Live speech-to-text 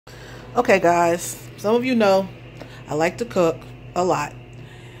Okay guys, some of you know I like to cook a lot,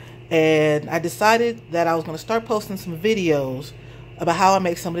 and I decided that I was going to start posting some videos about how I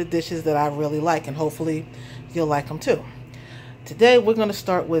make some of the dishes that I really like, and hopefully you'll like them too. Today we're going to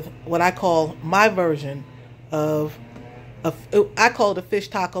start with what I call my version of I call it a fish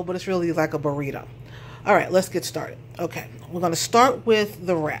taco, but it's really like a burrito. Alright, let's get started. Okay, we're going to start with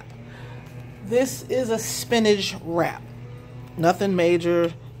the wrap. This is a spinach wrap. Nothing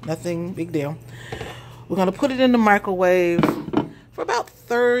major, nothing big deal. We're going to put it in the microwave for about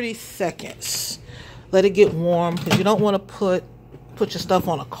 30 seconds. Let it get warm, because you don't want to put your stuff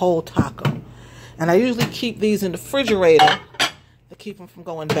on a cold taco. And I usually keep these in the refrigerator to keep them from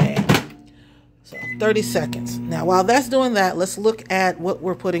going bad. So 30 seconds. Now while that's doing that, let's look at what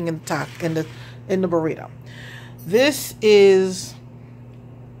we're putting in the burrito. This is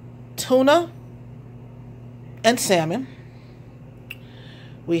tuna and salmon.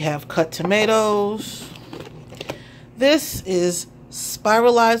 We have cut tomatoes. This is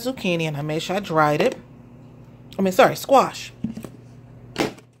spiralized zucchini, and I made sure I dried it. Squash.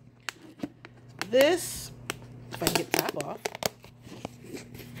 This, if I can get the top off,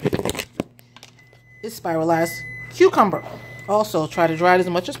 is spiralized cucumber. Also, try to dry it as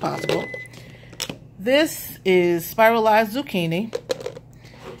much as possible. This is spiralized zucchini.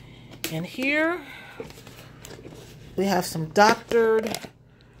 And here we have some doctored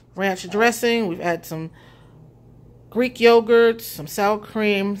ranch dressing. We've had some Greek yogurt, some sour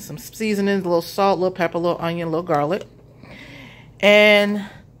cream, some seasonings, a little salt, a little pepper, a little onion, a little garlic, and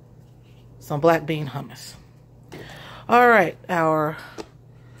some black bean hummus. All right, our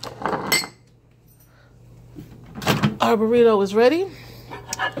burrito is ready.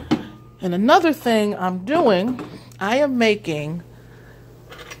 And another thing I'm doing, I am making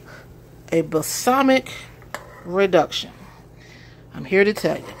a balsamic reduction. I'm here to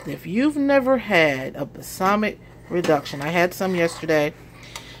tell you, if you've never had a balsamic reduction, I had some yesterday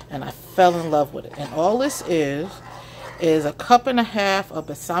and I fell in love with it. And all this is a cup and a half of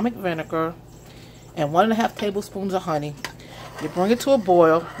balsamic vinegar and 1.5 tablespoons of honey. You bring it to a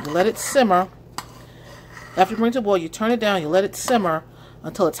boil, you let it simmer. After you bring it to a boil, you turn it down, you let it simmer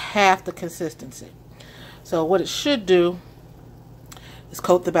until it's half the consistency. So what it should do is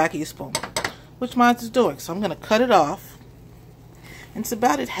coat the back of your spoon, which mine is doing. So I'm going to cut it off. And it's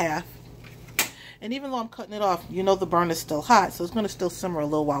about at half. And even though I'm cutting it off, you know the burn is still hot, so it's going to still simmer a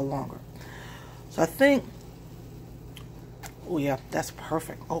little while longer. So I think, oh yeah, that's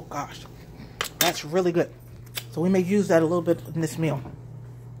perfect. Oh gosh, that's really good. So we may use that a little bit in this meal.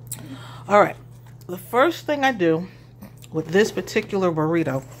 All right, the first thing I do with this particular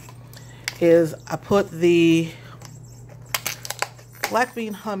burrito is I put the black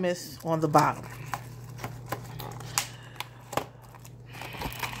bean hummus on the bottom.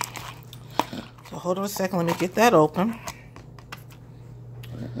 So hold on a second, let me get that open.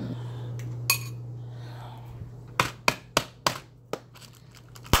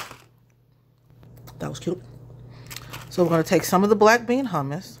 That was cute. So we're going to take some of the black bean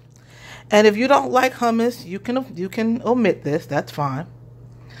hummus. And if you don't like hummus, you can omit this. That's fine.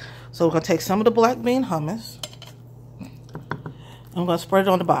 So we're going to take some of the black bean hummus. I'm going to spread it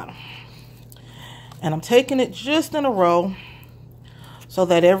on the bottom. And I'm taking it just in a row so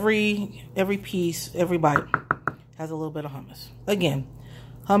that every piece, every bite has a little bit of hummus. Again,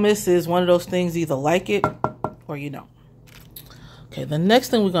 hummus is one of those things, either like it or you don't. Okay, the next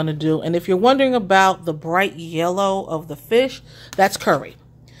thing we're going to do, and if you're wondering about the bright yellow of the fish, that's curry.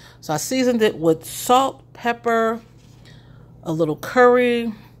 So I seasoned it with salt, pepper, a little curry,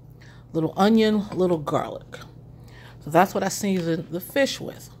 a little onion, a little garlic. So that's what I seasoned the fish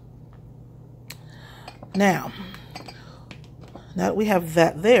with. Now that we have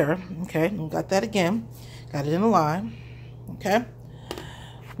that there, okay, we got that again. Got it in a line, okay.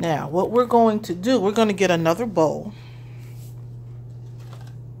 Now, what we're going to do, we're going to get another bowl.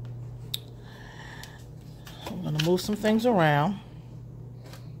 I'm going to move some things around.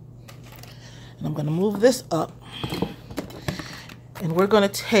 And I'm going to move this up. And we're going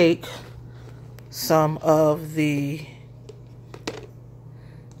to take some of the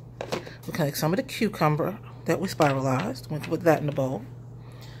cucumber that we spiralized. We'll put that in the bowl.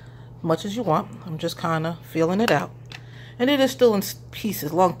 As much as you want. I'm just kind of feeling it out. And it is still in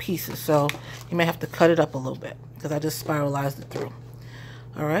pieces, long pieces. So you may have to cut it up a little bit, because I just spiralized it through.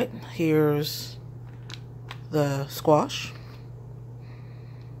 Alright, here's the squash.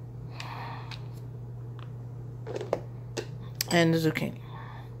 And the zucchini.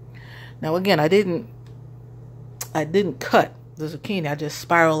 Now again, I didn't cut the zucchini. I just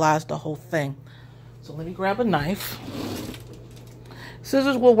spiralized the whole thing. So let me grab a knife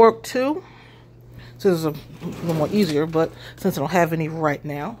Scissors will work too. Scissors are a little more easier, but since I don't have any right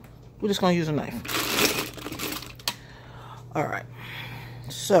now, we're just going to use a knife. All right.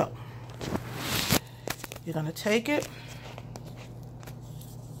 So, you're going to take it.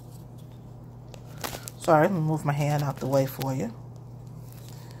 Sorry, let me move my hand out the way for you.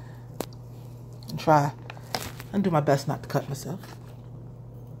 And try and do my best not to cut myself.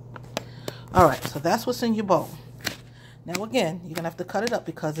 All right, so that's what's in your bowl. Now again, you're going to have to cut it up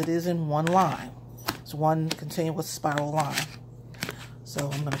because it is in one line. It's one continuous spiral line. So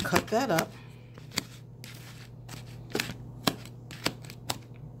I'm going to cut that up.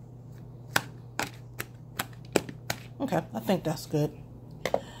 Okay, I think that's good.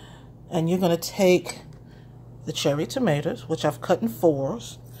 And you're going to take the cherry tomatoes, which I've cut in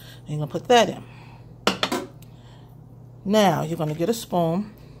 4s, and you're going to put that in. Now, you're going to get a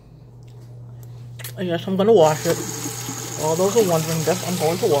spoon. And yes, I'm going to wash it. All those are wondering, yes, I'm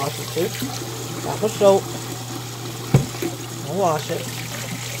going to wash it too. Got my soap. I'll wash it.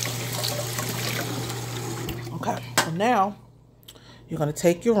 Okay, so now, you're going to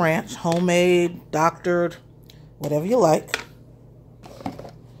take your ranch, homemade, doctored, whatever you like.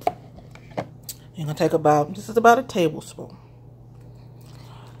 You're going to take about, this is about a tablespoon.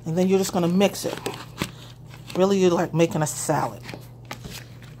 And then you're just going to mix it. Really, you're like making a salad.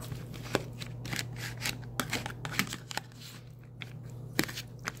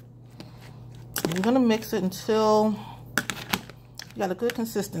 And you're going to mix it until you got a good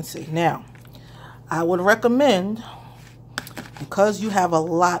consistency. Now, I would recommend, because you have a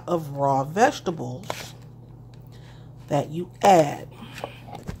lot of raw vegetables, that you add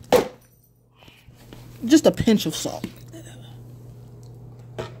just a pinch of salt.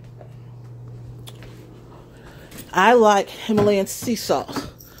 I like Himalayan sea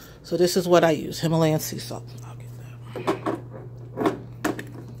salt, so this is what I use, Himalayan sea salt. I'll get that.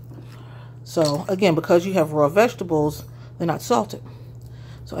 So again, because you have raw vegetables, they're not salted.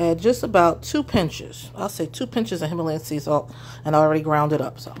 So add just about 2 pinches. I'll say 2 pinches of Himalayan sea salt, and I already ground it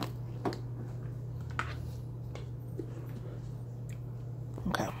up. So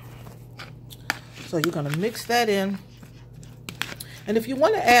okay. So you're going to mix that in. And if you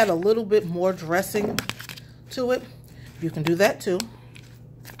want to add a little bit more dressing to it, you can do that too.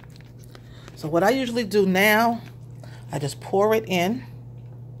 So what I usually do now, I just pour it in.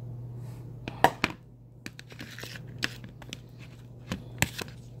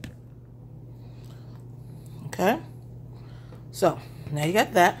 Okay. So now you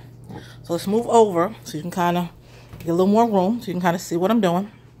got that. So let's move over so you can kind of get a little more room so you can kind of see what I'm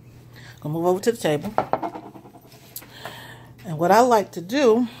doing. I'll move over to the table. And what I like to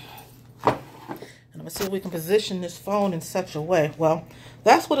do, and I'm going to see if we can position this phone in such a way. Well,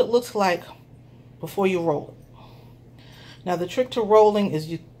 that's what it looks like before you roll it. Now, the trick to rolling is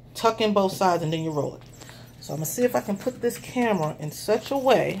you tuck in both sides and then you roll it. So I'm going to see if I can put this camera in such a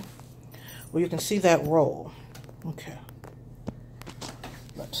way where you can see that roll. Okay.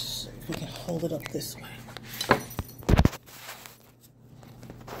 Let's see if we can hold it up this way.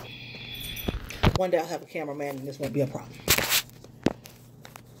 One day I'll have a cameraman and this won't be a problem.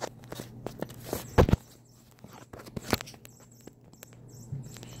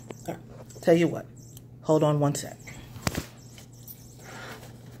 All right. Tell you what. Hold on one sec.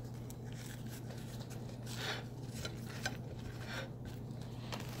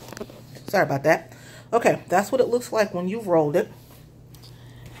 Sorry about that. Okay, that's what it looks like when you've rolled it.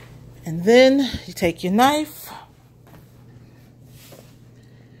 And then you take your knife.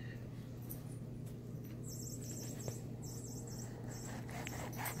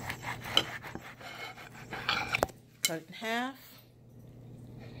 Cut it in half.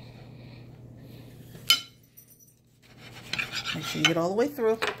 Make sure you get all the way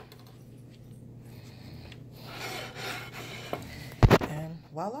through. And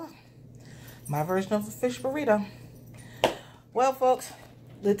voila. My version of a fish burrito. Well, folks,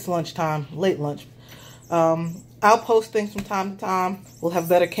 it's lunchtime, late lunch. I'll post things from time to time. We'll have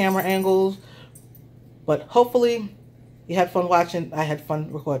better camera angles. But hopefully you had fun watching. I had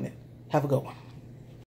fun recording it. Have a good one.